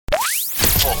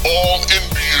For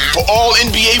all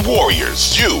NBA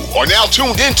warriors, you are now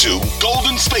tuned into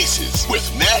Golden Spaces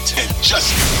with Nat and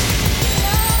Justin.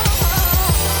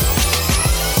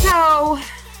 So,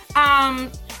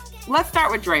 let's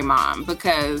start with Draymond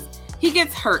because he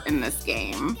gets hurt in this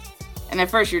game. And at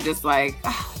first you're just like,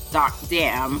 oh, Doc,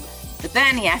 damn. But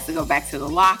then he has to go back to the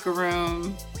locker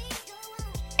room.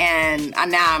 And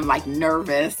now I'm like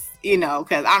nervous,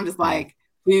 because I'm just like,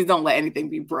 please don't let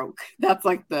anything be broke. That's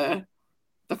like the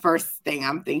first thing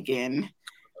I'm thinking,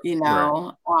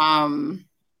 Right. And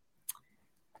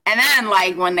then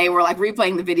like when they were like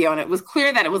replaying the video and it was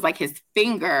clear that it was like his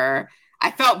finger,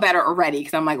 I felt better already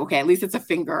because I'm like, okay, at least it's a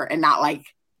finger and not like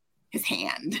his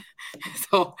hand.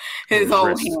 So his whole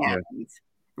wrist, hand. Yeah.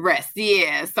 Wrist,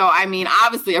 yeah. So I mean,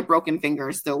 obviously a broken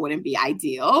finger still wouldn't be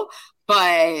ideal,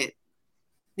 but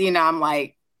I'm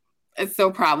like, it's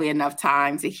still probably enough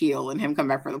time to heal and him come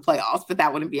back for the playoffs, but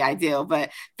that wouldn't be ideal. But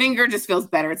finger just feels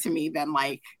better to me than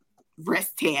like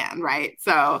wrist hand, right?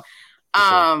 So,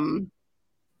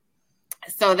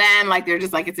 so then like they're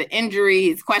just like, it's an injury,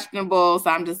 he's questionable. So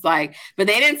I'm just like, but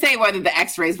they didn't say whether the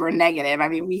x-rays were negative. I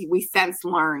mean, we since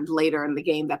learned later in the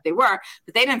game that they were,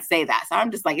 but they didn't say that. So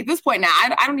I'm just like, at this point now,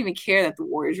 I don't even care that the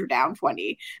Warriors are down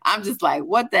 20. I'm just like,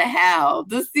 what the hell?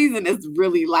 This season is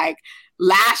really like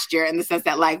last year in the sense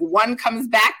that like one comes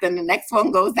back, then the next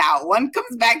one goes out. One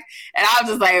comes back, and I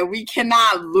was just like, we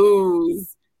cannot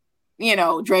lose,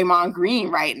 Draymond Green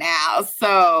right now.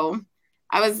 So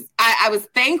I was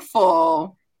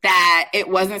thankful that it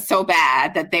wasn't so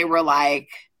bad that they were like,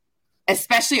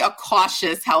 especially a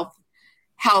cautious health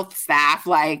staff,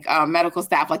 like medical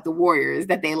staff, like the Warriors,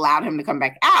 that they allowed him to come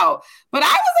back out. But I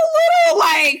was a little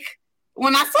like,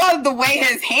 when I saw the way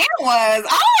his hand was,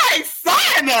 I'm like,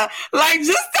 son, like,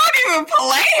 just don't even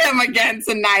play him again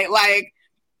tonight. Like,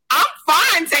 I'm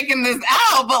fine taking this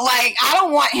L, but like, I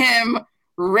don't want him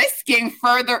risking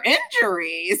further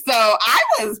injury. So I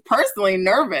was personally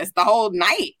nervous the whole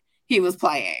night he was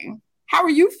playing. How are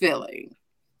you feeling?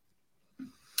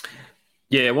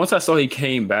 Yeah, once I saw he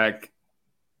came back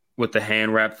with the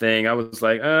hand wrap thing, I was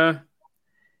like,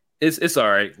 it's all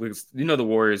right. The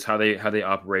Warriors, how they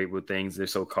operate with things, they're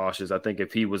so cautious. I think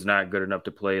if he was not good enough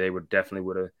to play, they would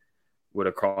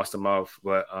have crossed him off.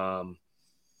 But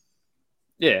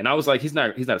yeah, and I was like, he's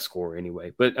not a scorer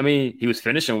anyway. But I mean, he was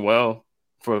finishing well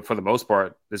for the most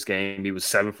part this game. He was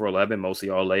 7 for 11, mostly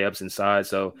all layups inside.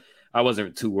 So I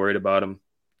wasn't too worried about him.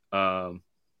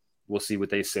 We'll see what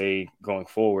they say going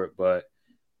forward, but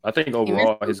I think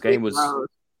overall his game was.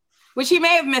 Which he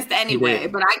may have missed anyway,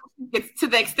 but I think it's to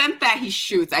the extent that he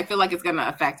shoots, I feel like it's going to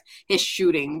affect his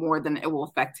shooting more than it will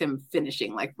affect him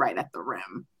finishing like right at the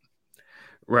rim.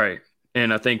 Right.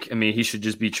 And I think, he should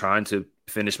just be trying to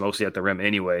finish mostly at the rim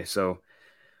anyway. So,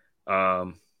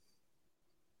 yeah,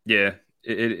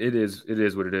 it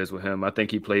is what it is with him. I think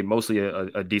he played mostly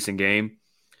a decent game.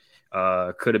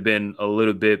 Could have been a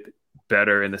little bit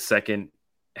better in the second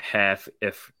half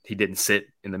if he didn't sit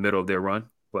in the middle of their run,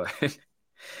 but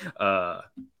yeah,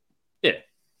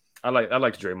 I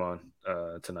liked Draymond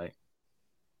tonight.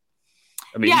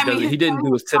 He didn't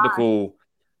do his typical.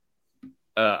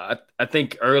 I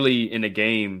think early in the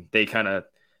game they kind of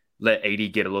let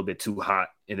AD get a little bit too hot,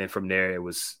 and then from there it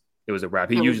was a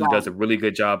wrap. He usually does a really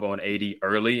good job on AD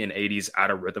early, and AD's out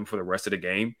of rhythm for the rest of the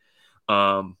game.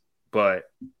 But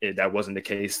that wasn't the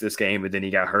case this game, and then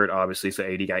he got hurt, obviously, so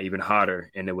AD got even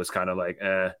hotter, and it was kind of like,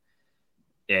 it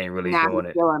ain't really doing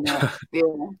it.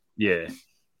 Yeah.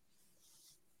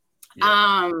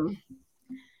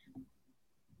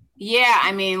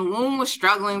 Yeah, Loon was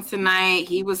struggling tonight.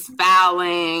 He was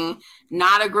fouling.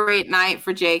 Not a great night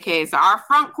for JK. So our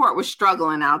front court was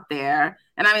struggling out there.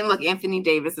 And look, Anthony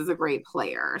Davis is a great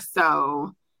player.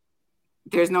 So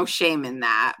there's no shame in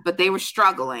that. But they were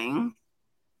struggling,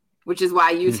 which is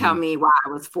why you tell me why I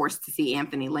was forced to see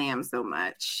Anthony Lamb so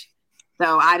much.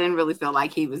 So I didn't really feel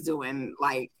like he was doing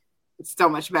like so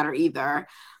much better either.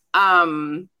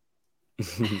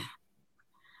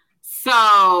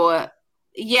 So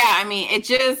yeah,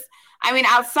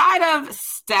 outside of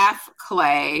Steph,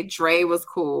 Clay, Dre was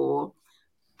cool.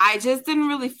 I just didn't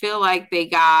really feel like they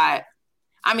got,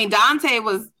 Dante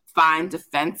was fine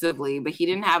defensively, but he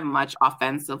didn't have much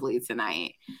offensively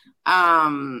tonight.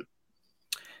 In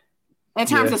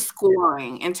terms of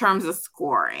scoring,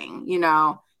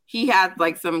 he had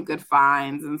like some good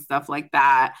finds and stuff like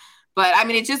that. But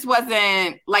it just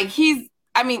wasn't like he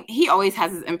always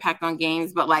has his impact on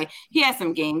games, but like he has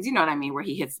some games, where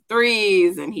he hits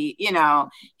threes and he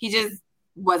just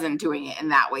wasn't doing it in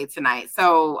that way tonight.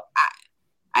 So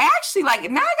I actually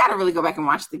now I got to really go back and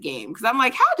watch the game because I'm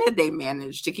like, how did they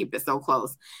manage to keep it so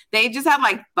close? They just had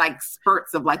like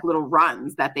spurts of like little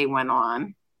runs that they went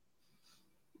on.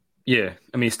 Yeah,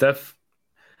 I mean, Steph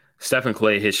and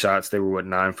Clay hit shots. They were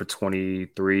 9 for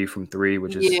 23 from three,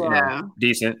 which is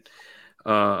decent.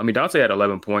 I mean, Dante had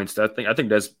 11 points. I think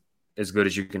that's as good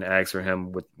as you can ask for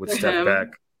him with Steph back.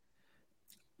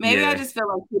 Maybe I just feel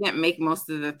like he didn't make most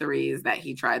of the threes that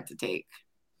he tried to take.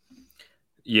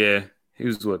 Yeah, he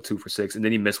was 2 for 6, and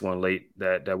then he missed one late.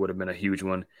 That would have been a huge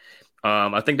one.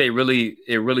 I think it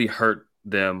really hurt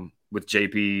them with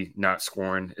JP not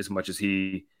scoring as much as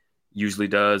he usually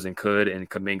does and could, and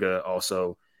Kuminga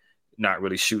also not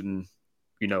really shooting,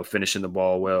 finishing the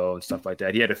ball well and stuff like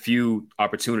that. He had a few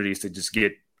opportunities to just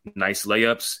get nice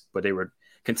layups, but they were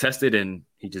contested and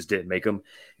he just didn't make them.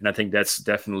 And I think that's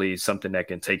definitely something that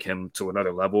can take him to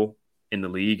another level in the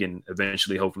league. And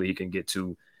eventually, hopefully he can get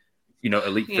to,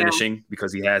 elite finishing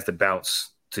because he has the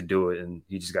bounce to do it. And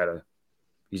he just gotta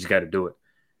do it.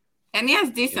 And he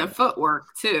has decent footwork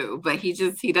too, but he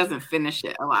doesn't finish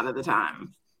it a lot of the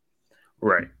time.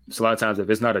 Right. So a lot of times if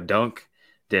it's not a dunk,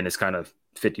 then it's kind of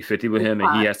 50-50 with him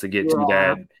and he has to get to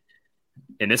that.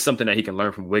 And it's something that he can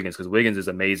learn from Wiggins because Wiggins is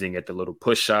amazing at the little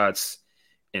push shots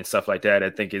and stuff like that.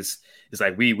 I think it's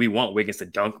like we want Wiggins to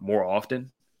dunk more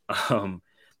often,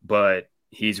 but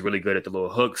he's really good at the little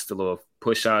hooks, the little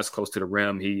push shots close to the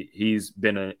rim. He's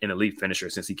been an elite finisher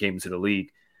since he came into the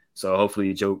league. So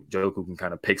hopefully Joku can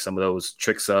kind of pick some of those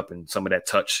tricks up and some of that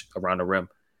touch around the rim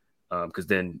because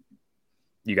then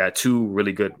you got two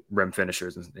really good rim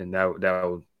finishers and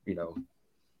that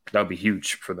would be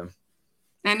huge for them.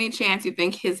 Any chance you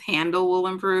think his handle will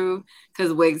improve?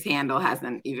 Because Wiggs' handle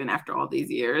hasn't, even after all these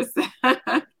years.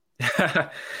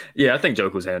 Yeah, I think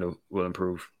Joku's handle will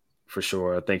improve for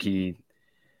sure. I think he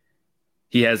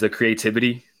has the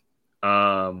creativity.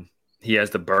 He has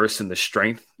the burst and the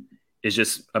strength. It's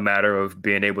just a matter of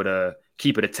being able to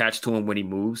keep it attached to him when he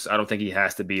moves. I don't think he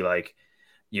has to be like,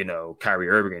 Kyrie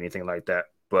Irving or anything like that.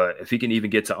 But if he can even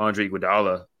get to Andre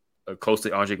Iguodala, close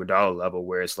to Andre Iguodala level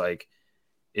where it's like,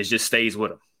 it just stays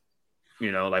with him.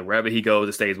 Like wherever he goes,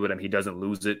 it stays with him. He doesn't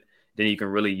lose it. Then you can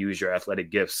really use your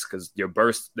athletic gifts because your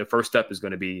burst, the first step is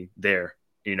going to be there.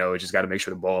 You just got to make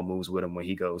sure the ball moves with him when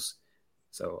he goes.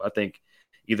 So I think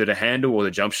either the handle or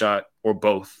the jump shot or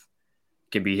both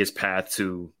can be his path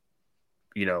to,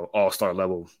 all-star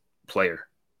level player.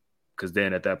 Because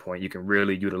then at that point, you can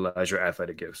really utilize your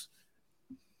athletic gifts.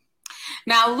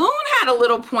 Now, Loon had a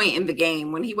little point in the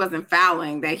game when he wasn't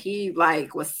fouling that he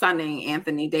was sunning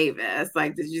Anthony Davis.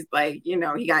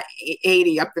 He got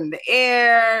 80 up in the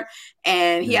air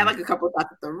and he had a couple of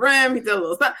shots at the rim. He did a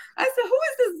little stuff. I said, who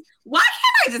is this? Why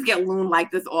can't I just get Loon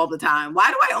like this all the time? Why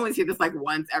do I only see this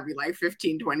once every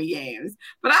 15, 20 games?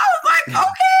 But I was like,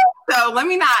 okay, so let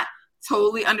me not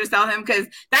totally undersell him because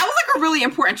that was a really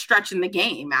important stretch in the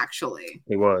game, actually.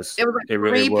 It was. It was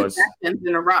three possessions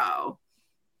in a row.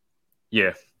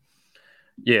 Yeah,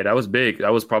 that was big.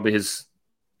 That was probably his.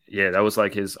 Yeah, that was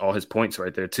all his points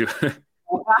right there too.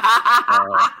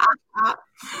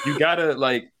 You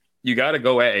gotta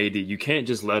go at AD. You can't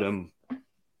just let him,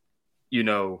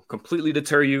 completely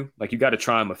deter you. You got to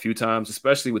try him a few times,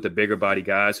 especially with the bigger body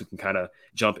guys who can kind of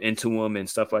jump into him and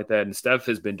stuff like that. And Steph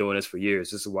has been doing this for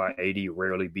years. This is why AD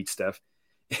rarely beats Steph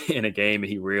in a game, and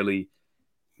he really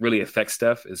affects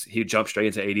Steph. Is he jump straight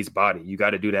into AD's body? You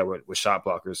got to do that with shot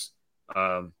blockers.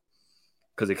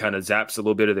 Because it kind of zaps a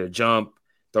little bit of their jump,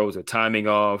 throws their timing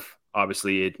off.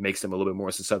 Obviously, it makes them a little bit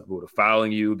more susceptible to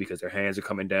fouling you because their hands are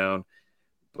coming down.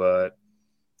 But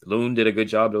Loon did a good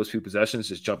job those few possessions,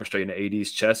 just jumping straight into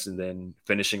AD's chest and then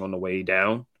finishing on the way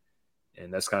down.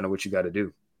 And that's kind of what you got to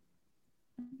do.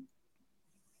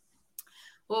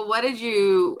 Well, how did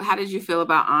you feel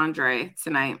about Andre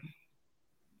tonight?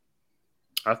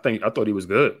 I thought he was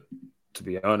good, to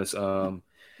be honest.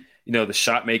 The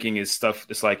shot making is stuff.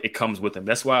 It's it comes with him.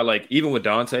 That's why, even with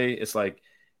Dante, it's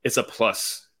it's a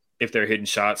plus if they're hitting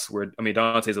shots.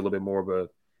 Dante's a little bit more of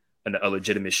a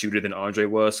legitimate shooter than Andre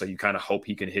was, so you kind of hope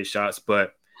he can hit shots.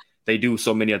 But they do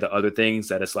so many of the other things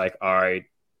that it's all right,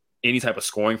 any type of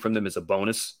scoring from them is a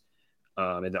bonus.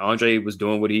 And Andre was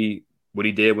doing what he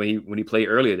did when he played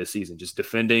earlier this season, just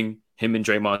defending. Him and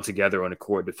Draymond together on the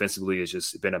court defensively has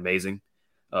just been amazing.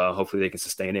 Hopefully they can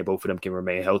sustain it. Both of them can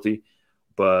remain healthy.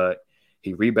 But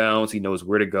he rebounds. He knows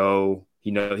where to go.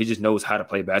 He just knows how to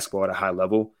play basketball at a high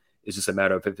level. It's just a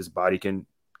matter of if his body can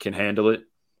handle it.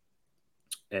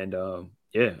 And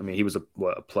he was a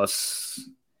plus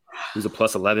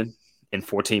 11 in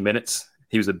 14 minutes.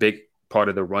 He was a big part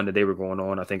of the run that they were going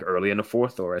on, I think, early in the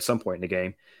fourth or at some point in the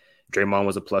game. Draymond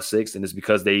was a +6, and it's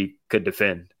because they could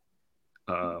defend.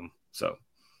 So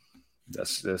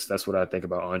that's what I think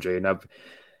about Andre, and I've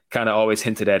kind of always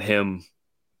hinted at him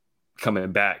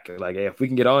coming back. Like, hey, if we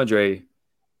can get Andre,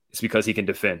 it's because he can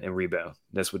defend and rebound.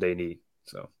 That's what they need.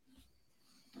 So.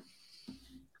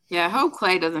 Yeah, I hope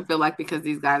Clay doesn't feel like because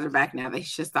these guys are back now, they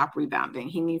should stop rebounding.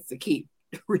 He needs to keep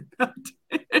rebounding.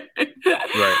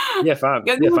 Right. Yeah, 5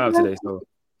 today. So.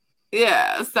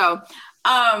 Yeah. So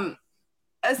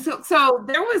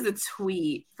there was a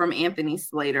tweet from Anthony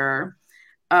Slater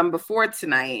before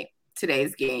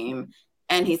today's game,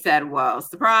 and he said, well,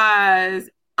 surprise,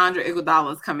 Andre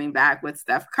Iguodala is coming back with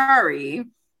Steph Curry.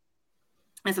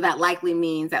 And so that likely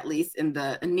means, at least in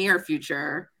the near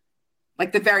future,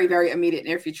 like the very, very immediate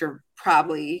near future,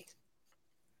 probably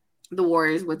the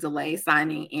Warriors would delay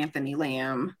signing Anthony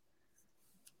Lamb.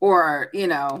 Or,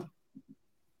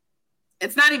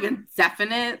 it's not even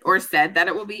definite or said that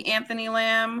it will be Anthony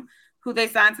Lamb who they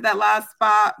signed to that last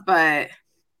spot, but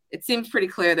it seems pretty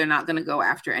clear they're not going to go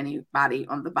after anybody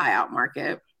on the buyout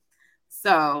market.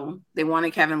 So they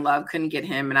wanted Kevin Love, couldn't get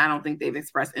him, and I don't think they've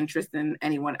expressed interest in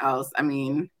anyone else. I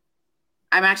mean,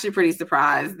 I'm actually pretty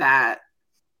surprised that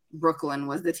Brooklyn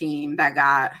was the team that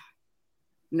got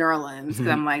Nerlens, because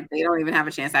I'm like, they don't even have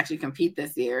a chance to actually compete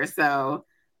this year. So,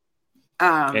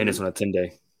 and it's on a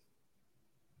 10-day.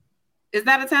 Is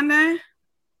that a 10-day?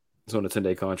 It's on a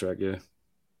 10-day contract, yeah.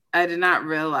 I did not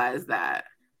realize that,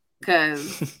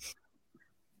 because,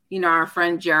 our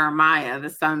friend Jeremiah, the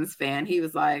Suns fan, he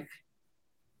was like,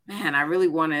 man, I really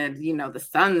wanted, the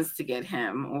Suns to get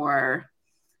him, or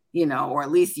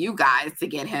at least you guys to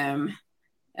get him.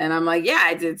 And I'm like, yeah,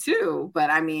 I did too. But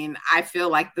I mean, I feel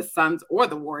like the Suns or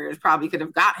the Warriors probably could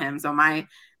have got him. So my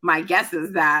guess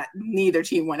is that neither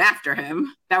team went after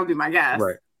him. That would be my guess.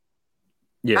 Right.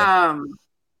 Yeah.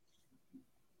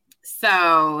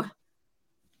 So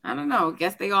I don't know.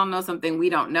 Guess they all know something we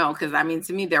don't know. Because I mean,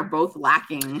 to me, they're both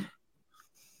lacking.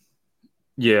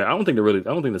 Yeah, I don't think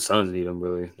the Suns need them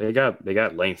really. They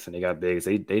got length and they got bigs.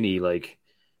 They need like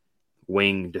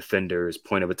wing defenders,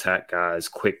 point of attack guys,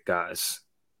 quick guys.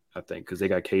 I think because they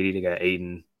got KD, they got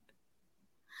Aiden.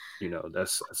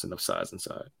 That's enough size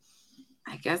inside.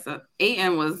 I guess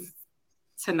Aiden was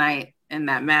tonight in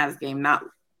that Mavs game, not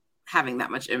having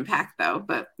that much impact though,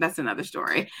 but that's another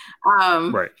story.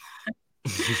 Right.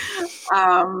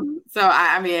 So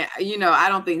I mean, I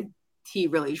don't think he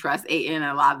really trusts Ayton,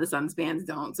 and a lot of the Suns fans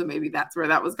don't. So maybe that's where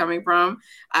that was coming from.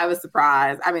 I was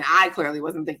surprised. I mean, I clearly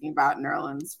wasn't thinking about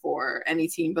Nerlens for any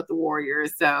team but the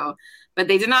Warriors. So, but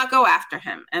they did not go after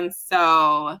him. And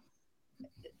so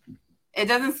it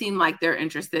doesn't seem like they're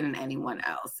interested in anyone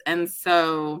else. And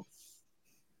so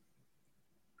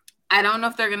I don't know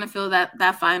if they're going to fill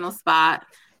that final spot.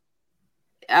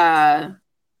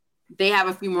 They have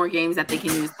a few more games that they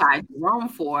can use Ty Jerome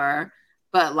for,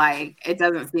 but like it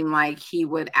doesn't seem like he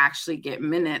would actually get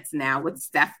minutes now with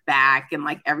Steph back and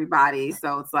like everybody.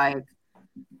 So it's like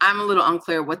I'm a little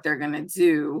unclear what they're going to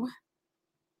do.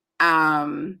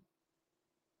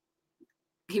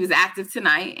 He was active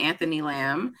tonight, Anthony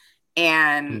Lamb,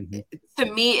 and to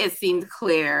me it seemed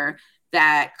clear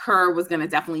that Kerr was going to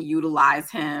definitely utilize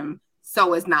him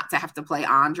so as not to have to play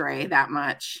Andre that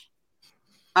much.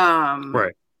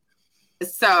 Right.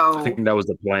 So I think that was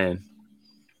the plan.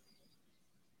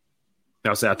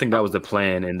 I think that was the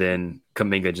plan, and then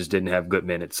Kuminga just didn't have good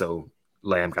minutes, so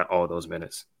Lamb got all those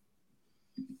minutes.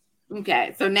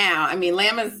 Okay, so now, I mean,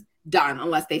 Lamb is done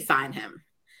unless they sign him.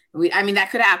 That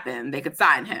could happen. They could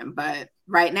sign him, but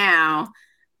right now,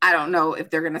 I don't know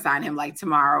if they're going to sign him like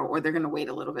tomorrow or they're going to wait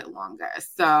a little bit longer.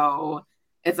 So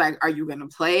it's like, are you going to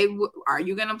play?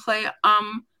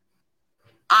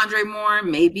 Andre Moore?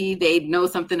 Maybe they know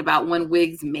something about when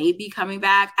Wiggs may be coming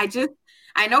back.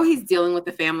 I know he's dealing with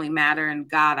the family matter, and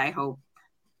God, I hope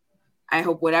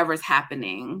whatever's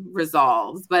happening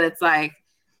resolves. But it's like,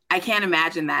 I can't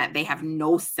imagine that they have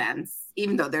no sense,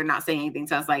 even though they're not saying anything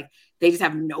to us, like they just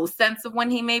have no sense of when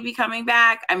he may be coming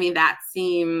back. I mean, that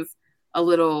seems a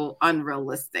little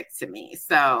unrealistic to me.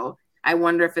 So I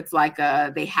wonder if it's like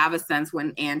they have a sense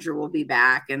when Andrew will be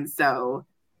back. And so,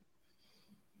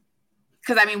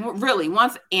 because I mean, really,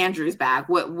 once Andrew's back,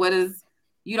 what is,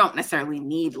 you don't necessarily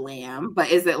need Lamb,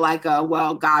 but is it like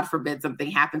well, God forbid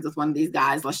something happens with one of these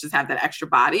guys, let's just have that extra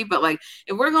body. But like,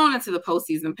 if we're going into the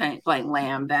postseason playing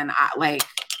Lamb, then then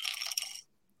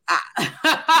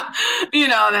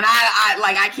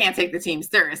I can't take the team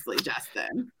seriously,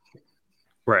 Justin.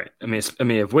 Right. I mean,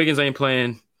 if Wiggins ain't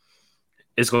playing,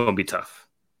 it's going to be tough.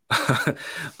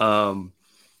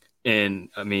 And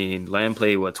I mean, Lamb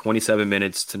played 27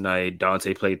 minutes tonight.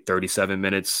 Dante played 37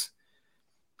 minutes.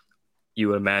 You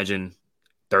would imagine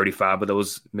 35 of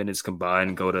those minutes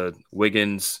combined go to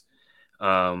Wiggins.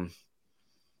 So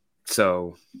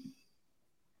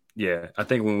yeah, I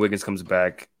think when Wiggins comes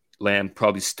back, Lamb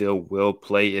probably still will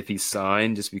play if he's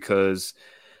signed, just because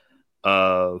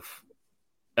of,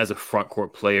 as a front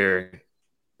court player,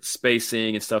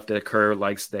 spacing and stuff that Kerr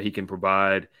likes that he can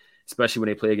provide, especially when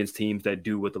they play against teams that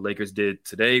do what the Lakers did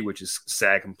today, which is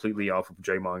sag completely off of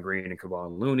Draymond Green and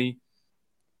Kevon Looney.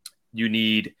 You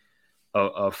need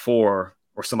a four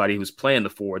or somebody who's playing the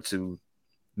four to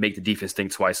make the defense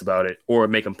think twice about it, or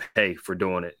make them pay for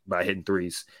doing it by hitting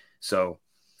threes. So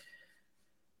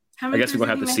I guess we're going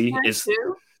to have to see.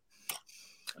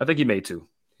 I think he made two.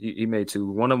 He made two.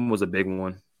 One of them was a big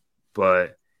one,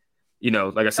 but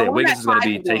like I said, Wiggins is going to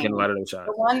be taking a lot of those shots.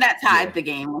 The one that tied the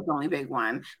game was the only big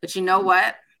one. But you know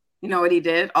what? You know what he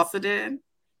did?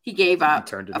 He gave up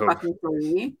a fucking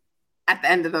three at the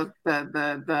end of the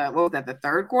what was that, the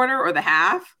third quarter or the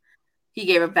half? He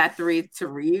gave up that three to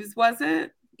Reeves, was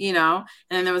it? And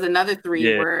then there was another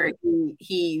three where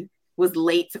he was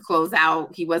late to close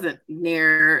out. He wasn't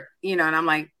near, and I'm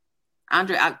like,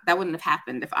 Andre, that wouldn't have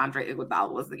happened if Andre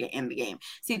Iguodala was in the game.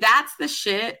 See, that's the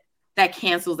shit that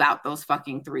cancels out those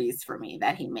fucking threes for me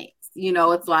that he makes.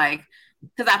 It's like,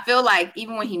 because I feel like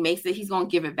even when he makes it, he's going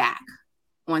to give it back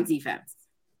on defense.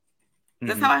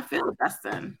 That's how I feel,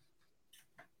 Dustin.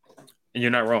 And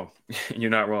you're not wrong. You're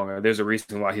not wrong. There's a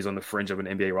reason why he's on the fringe of an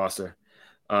NBA roster.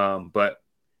 But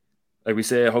like we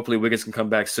said, hopefully Wiggins can come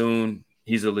back soon.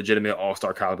 He's a legitimate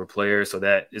all-star caliber player, so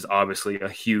that is obviously a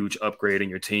huge upgrade in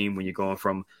your team when you're going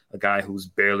from a guy who's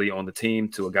barely on the team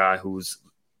to a guy who's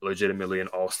legitimately an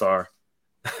all-star.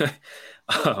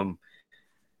 And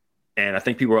I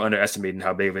think people are underestimating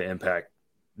how big of an impact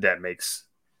that makes.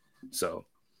 So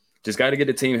just got to get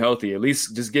the team healthy. At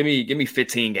least just give me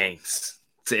 15 games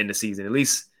to end the season. At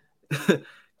least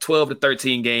 12 to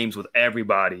 13 games with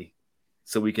everybody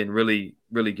so we can really,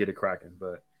 really get it cracking.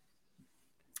 But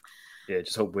yeah,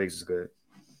 just hope Wiggs is good.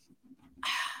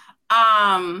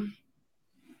 I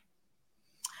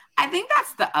think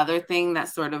that's the other thing that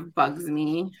sort of bugs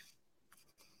me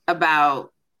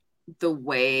about the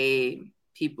way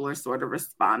people are sort of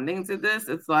responding to this.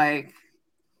 It's like,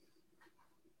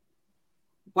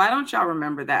 why don't y'all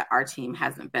remember that our team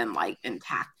hasn't been like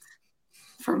intact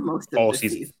for most of the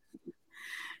season?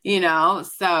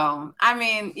 So I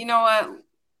mean, you know what?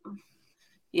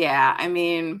 Yeah, I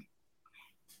mean,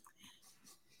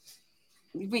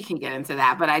 we can get into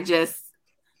that, but are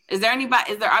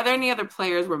there any other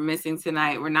players we're missing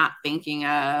tonight? We're not thinking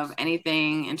of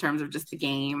anything in terms of just the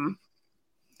game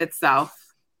itself.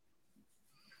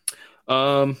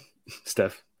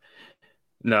 Steph.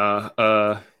 Nah,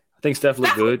 I think Steph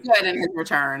looked good in his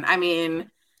return. I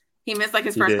mean, he missed like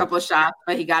his first couple of shots,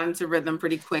 but he got into rhythm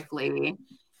pretty quickly.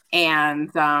 And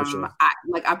sure.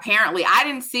 Apparently I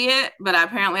didn't see it, but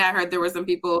apparently I heard there were some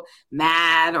people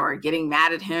mad or getting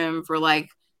mad at him for like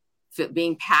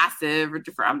being passive or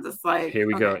different. I'm just like, here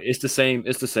we go. It's the same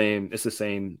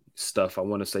stuff. I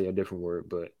want to say a different word,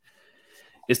 but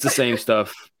it's the same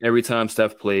stuff every time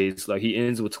Steph plays. Like, he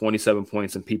ends with 27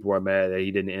 points and people are mad that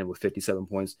he didn't end with 57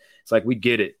 points. It's like, we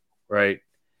get it, right?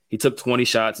 He took 20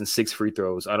 shots and 6 free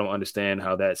throws. I don't understand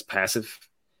how that's passive.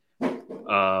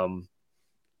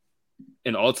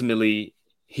 And ultimately,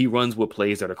 he runs with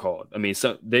plays that are called. I mean,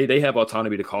 so they have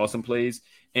autonomy to call some plays.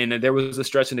 And there was a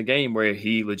stretch in the game where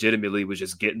he legitimately was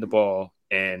just getting the ball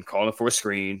and calling for a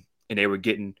screen, and they were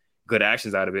getting good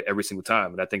actions out of it every single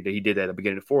time. And I think that he did that at the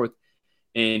beginning of the fourth,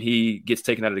 and he gets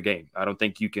taken out of the game. I don't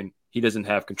think he doesn't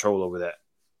have control over that.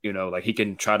 Like, he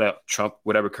can try to trump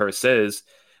whatever Kerr says,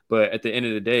 but at the end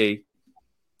of the day,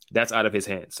 that's out of his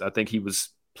hands. I think he was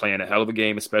playing a hell of a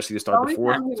game, especially to start the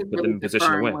fourth, to put them in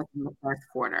position to win. In the first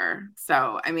quarter.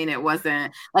 So, I mean, it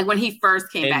wasn't like when he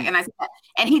first came back,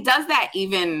 and he does that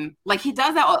even, like, he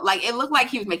does that, like, it looked like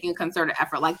he was making a concerted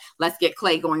effort, like, let's get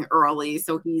Clay going early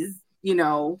so he's,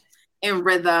 in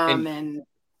rhythm and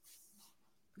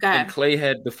go ahead. And Clay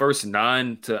had the first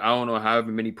 9 to, I don't know,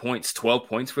 however many points, 12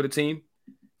 points for the team.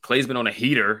 Clay's been on a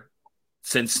heater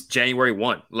since January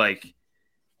 1. Like,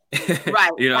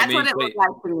 right. That's what it looked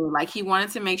like to me. Like, he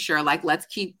wanted to make sure, like, let's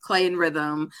keep Clay in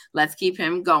rhythm, let's keep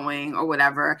him going or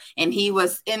whatever. And he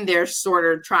was in there sort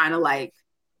of trying to like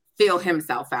feel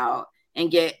himself out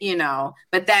and get,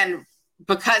 but then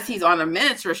because he's on a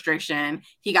minutes restriction,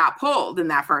 he got pulled in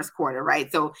that first quarter,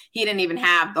 right? So he didn't even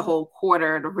have the whole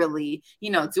quarter to really,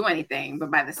 do anything.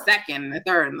 But by the second, the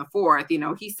third, and the fourth,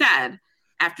 he said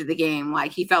after the game,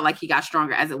 like, he felt like he got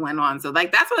stronger as it went on. So,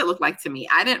 like, that's what it looked like to me.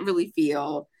 I didn't really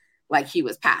feel like he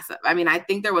was passive. I mean, I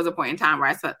think there was a point in time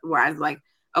where I was like,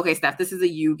 okay, Steph, this is a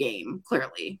you game,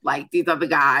 clearly. Like, these are the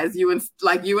guys, you and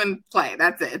Clay.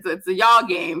 That's it. It's a y'all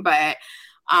game. But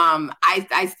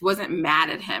I wasn't mad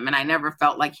at him, and I never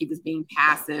felt like he was being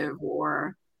passive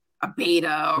or a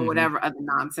beta or whatever other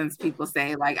nonsense people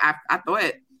say. Like I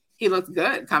thought he looked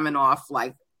good coming off,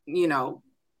 like, you know,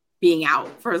 being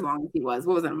out for as long as he was.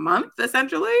 What was it, a month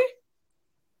essentially?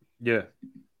 Yeah.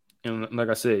 And like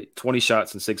I said, 20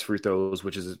 shots and 6 free throws,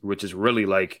 which is really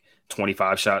like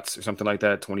 25 shots or something like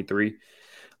that, 23.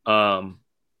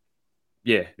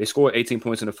 Yeah, they scored 18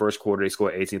 points in the first quarter. They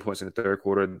scored 18 points in the third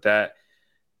quarter. That,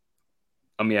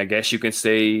 I mean, I guess you can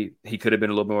say he could have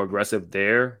been a little more aggressive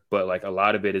there, but like a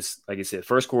lot of it is, like I said,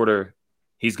 first quarter,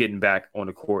 he's getting back on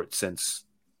the court since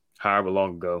however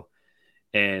long ago.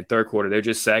 And third quarter, they're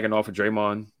just sagging off of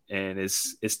Draymond, and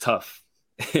it's tough.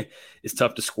 It's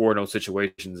tough to score in those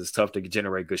situations. It's tough to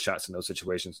generate good shots in those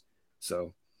situations.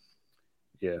 So,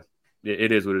 yeah,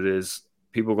 it is what it is.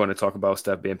 People are going to talk about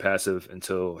Steph being passive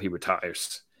until he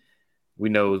retires. We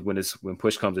know when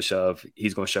push comes to shove,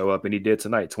 he's going to show up, and he did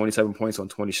tonight. 27 points on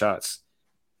 20 shots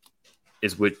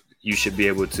is what you should be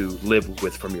able to live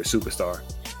with from your superstar.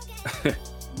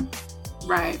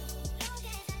 Right.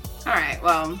 All right.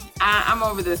 Well, I'm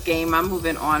over this game. I'm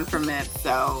moving on from it.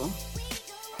 So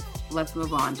let's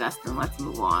move on, Justin. Let's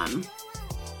move on.